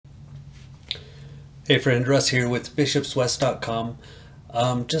Hey friend, Russ here with bishopswest.com.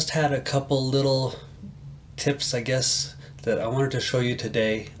 Just had a couple little tips, I guess, that I wanted to show you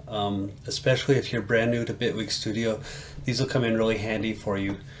today, especially if you're brand new to Bitwig Studio. These will come in really handy for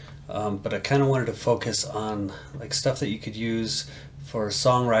you, but I kind of wanted to focus on like stuff that you could use for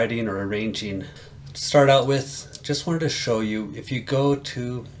songwriting or arranging. To start out with, just wanted to show you, if you go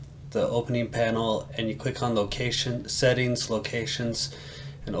to the opening panel and you click on location, settings, locations,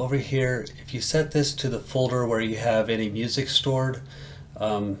 and over here, if you set this to the folder where you have any music stored,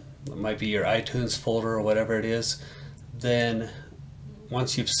 it might be your iTunes folder or whatever it is, then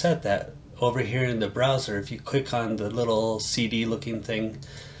once you've set that, over here in the browser, if you click on the little CD looking thing,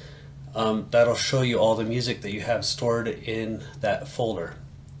 that'll show you all the music that you have stored in that folder.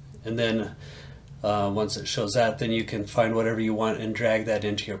 And then once it shows that, then you can find whatever you want and drag that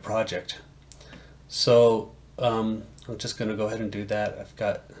into your project. So I'm just going to go ahead and do that. I've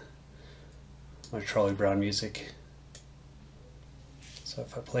got my Charlie Brown music. So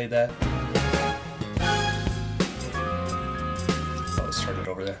if I play that, I'll start it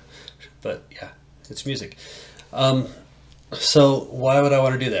over there. But yeah, it's music. So why would I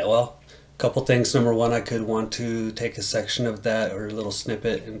want to do that? Well, a couple things. Number one, I could want to take a section of that or a little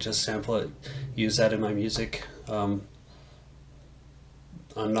snippet and just sample it, use that in my music. I'm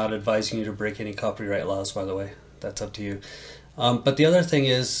not advising you to break any copyright laws, by the way. That's up to you. But the other thing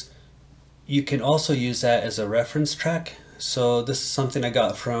is, you can also use that as a reference track. So this is something I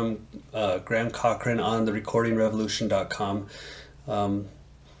got from Graham Cochrane on the recordingrevolution.com.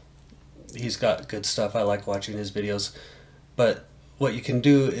 He's got good stuff. I like watching his videos. But what you can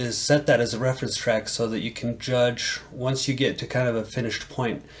do is set that as a reference track so that you can judge, once you get to kind of a finished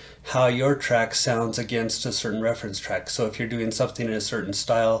point, how your track sounds against a certain reference track. So if you're doing something in a certain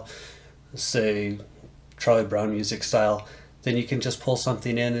style, say Charlie Brown music style, then you can just pull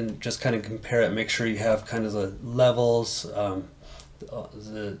something in and just kind of compare it, make sure you have kind of the levels,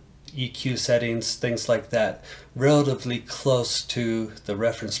 the EQ settings, things like that, relatively close to the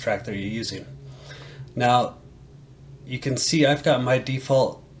reference track that you're using. Now you can see I've got my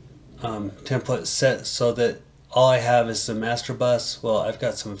default template set so that all I have is the master bus. Well, I've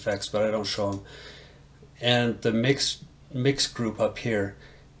got some effects, but I don't show them, and the mix group up here.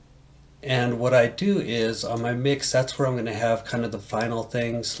 And what I do is, on my mix, that's where I'm going to have kind of the final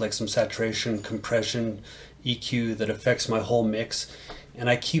things, like some saturation, compression, EQ that affects my whole mix. And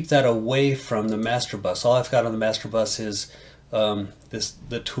I keep that away from the master bus. All I've got on the master bus is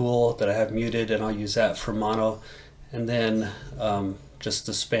the tool that I have muted, and I'll use that for mono. And then just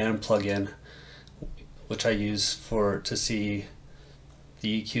the span plugin, which I use to see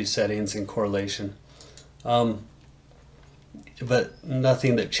the EQ settings and correlation. But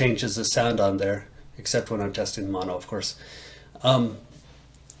nothing that changes the sound on there, except when I'm testing mono, of course. And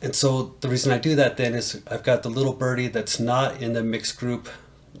so the reason I do that then is I've got the little birdie that's not in the mix group,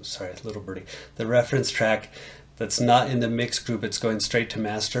 sorry, little birdie, the reference track that's not in the mix group, it's going straight to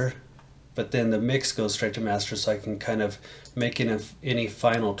master, but then the mix goes straight to master, so I can kind of make any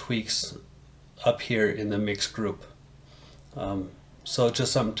final tweaks up here in the mix group. So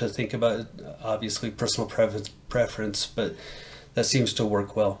just something to think about, obviously personal preference, but that seems to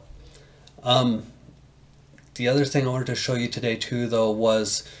work well. The other thing I wanted to show you today too, though,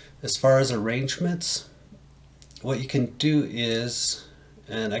 was as far as arrangements, what you can do is,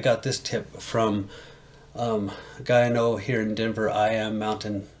 and I got this tip from a guy I know here in Denver, I am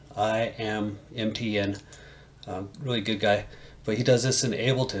MTN, really good guy, but he does this in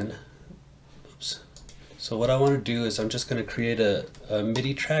Ableton. Oops. So what I want to do is I'm just going to create a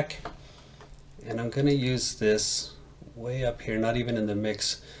MIDI track, and I'm going to use this way up here, not even in the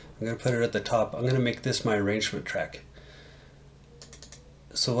mix. I'm going to put it at the top. I'm going to make this my arrangement track.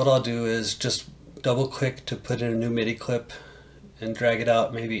 So what I'll do is just double click to put in a new MIDI clip and drag it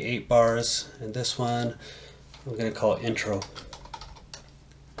out maybe 8 bars, and this one I'm going to call it intro.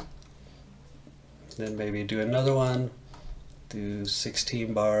 Then maybe do another one, do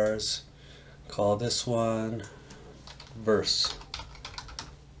 16 bars, call this one verse.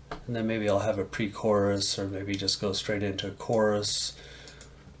 And then maybe I'll have a pre-chorus, or maybe just go straight into a chorus.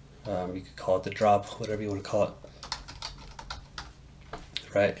 You could call it the drop, whatever you want to call it.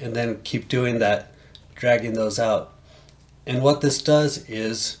 Right, and then keep doing that, dragging those out. And what this does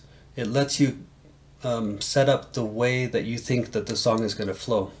is it lets you set up the way that you think that the song is going to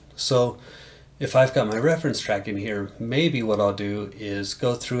flow. So if I've got my reference track in here, maybe what I'll do is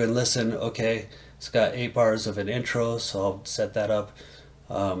go through and listen. Okay, it's got 8 bars of an intro, so I'll set that up.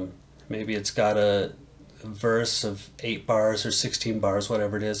 Maybe it's got a verse of 8 bars or 16 bars,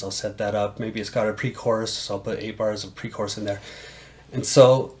 whatever it is, I'll set that up. Maybe it's got a pre-chorus, so I'll put 8 bars of pre-chorus in there. And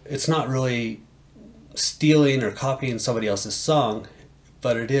so it's not really stealing or copying somebody else's song,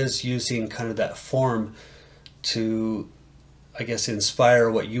 but it is using kind of that form to, I guess, inspire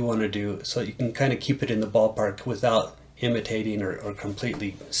what you want to do, so you can kind of keep it in the ballpark without imitating or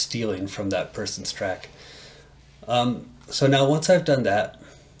completely stealing from that person's track. So now once I've done that,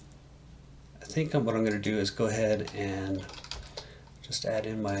 I think what I'm going to do is go ahead and just add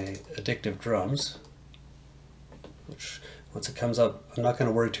in my Addictive Drums, which once it comes up, I'm not going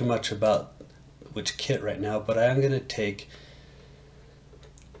to worry too much about which kit right now, but I am going to take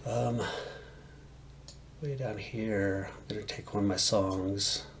way down here, I'm going to take one of my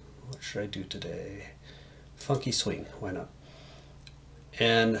songs. What should I do today? Funky Swing, why not?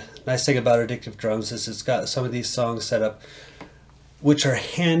 And nice thing about Addictive Drums is it's got some of these songs set up which are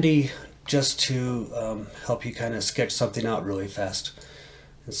handy just to help you kind of sketch something out really fast.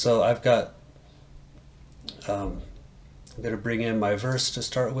 And so I've got, I'm going to bring in my verse to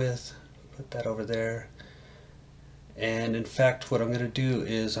start with, put that over there. And in fact, what I'm going to do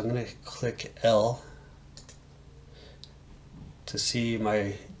is I'm going to click L to see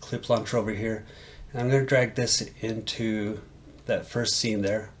my clip launcher over here. And I'm going to drag this into that first scene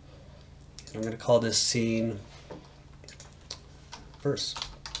there. And I'm going to call this scene verse.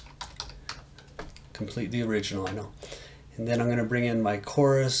 Completely original, I know. And then I'm going to bring in my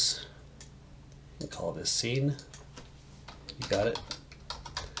chorus and call this scene. You got it.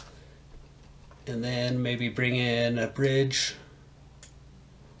 And then maybe bring in a bridge.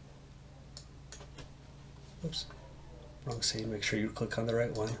 Oops, wrong scene. Make sure you click on the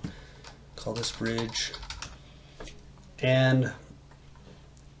right one. Call this bridge. And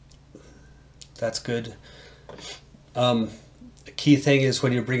that's good. The key thing is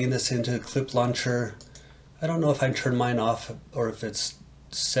when you're bringing this into the clip launcher, I don't know if I turn mine off or if it's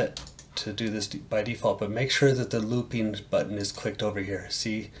set to do this by default, but make sure that the looping button is clicked over here.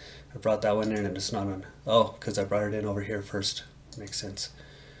 See, I brought that one in and it's not on. Oh, because I brought it in over here first. Makes sense.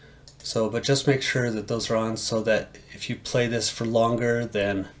 So, but just make sure that those are on so that if you play this for longer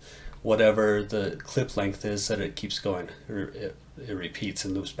than whatever the clip length is, that it keeps going, or it repeats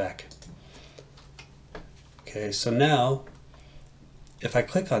and loops back. Okay, so now if I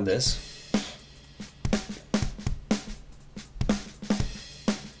click on this,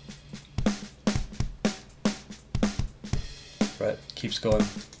 right, keeps going,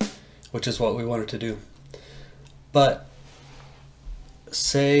 which is what we wanted to do. But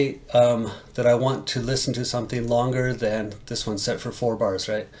say that I want to listen to something longer than this one's set for 4 bars,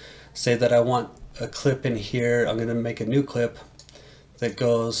 right? Say that I want a clip in here. I'm going to make a new clip that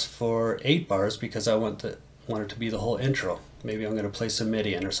goes for 8 bars because I want it to be the whole intro. Maybe I'm going to play some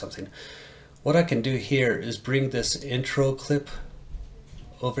MIDI in or something. What I can do here is bring this intro clip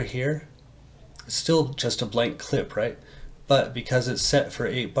over here. It's still just a blank clip, right? But because it's set for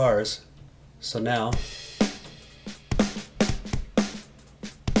 8 bars, so now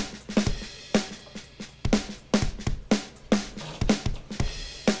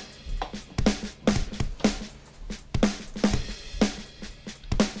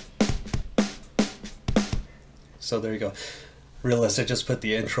so there you go. Realized I just put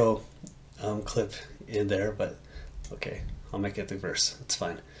the intro clip in there, but okay, I'll make it the verse. It's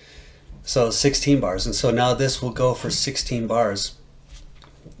fine. So 16 bars, and so now this will go for 16 bars.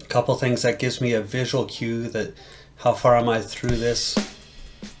 A couple things that gives me a visual cue that how far am I through this,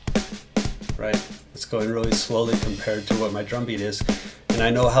 right? It's going really slowly compared to what my drum beat is, and I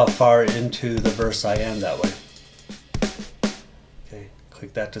know how far into the verse I am that way. Okay,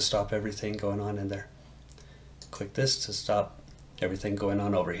 click that to stop everything going on in there. Click this to stop everything going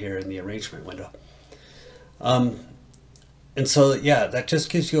on over here in the arrangement window. And so yeah, that just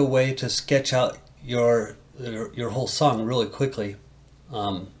gives you a way to sketch out your whole song really quickly.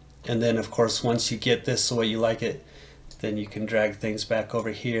 And then of course once you get this the way you like it, then you can drag things back over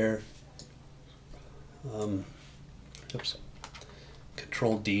here. Oops.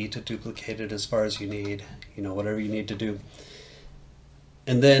 Control D to duplicate it as far as you need, you know, whatever you need to do.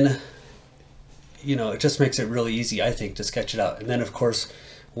 And then, you know, it just makes it really easy, I think, to sketch it out. And then of course,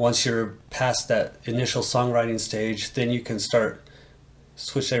 once you're past that initial songwriting stage, then you can start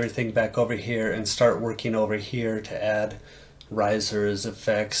switch everything back over here and start working over here to add risers,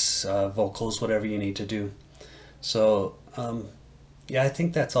 effects, vocals, whatever you need to do. So yeah, I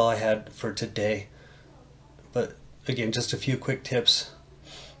think that's all I had for today. But again, just a few quick tips.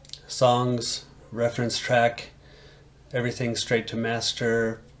 Songs, reference track, everything straight to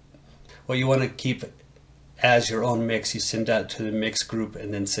master. What you want to keep as your own mix, you send that to the mix group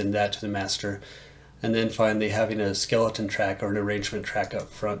and then send that to the master. And then finally having a skeleton track or an arrangement track up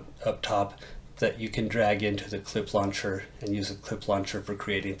front, up top, that you can drag into the clip launcher and use a clip launcher for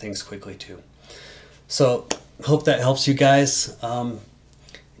creating things quickly too. So hope that helps you guys.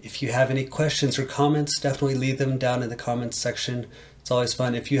 If you have any questions or comments, definitely leave them down in the comments section. It's always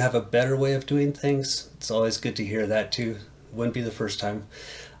fun. If you have a better way of doing things, it's always good to hear that too. It wouldn't be the first time.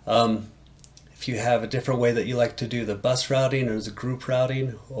 If you have a different way that you like to do the bus routing or the group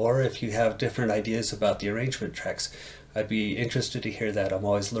routing, or if you have different ideas about the arrangement tracks, I'd be interested to hear that. I'm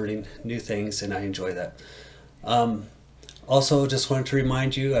always learning new things and I enjoy that. Also, just wanted to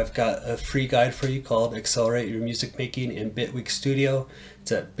remind you, I've got a free guide for you called Accelerate Your Music Making in Bitwig Studio.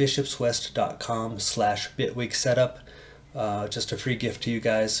 It's at bishopswest.com/Bitwig Setup. Just a free gift to you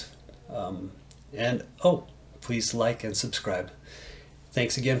guys. And please like and subscribe.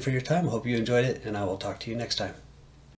 Thanks again for your time. Hope you enjoyed it, and I will talk to you next time.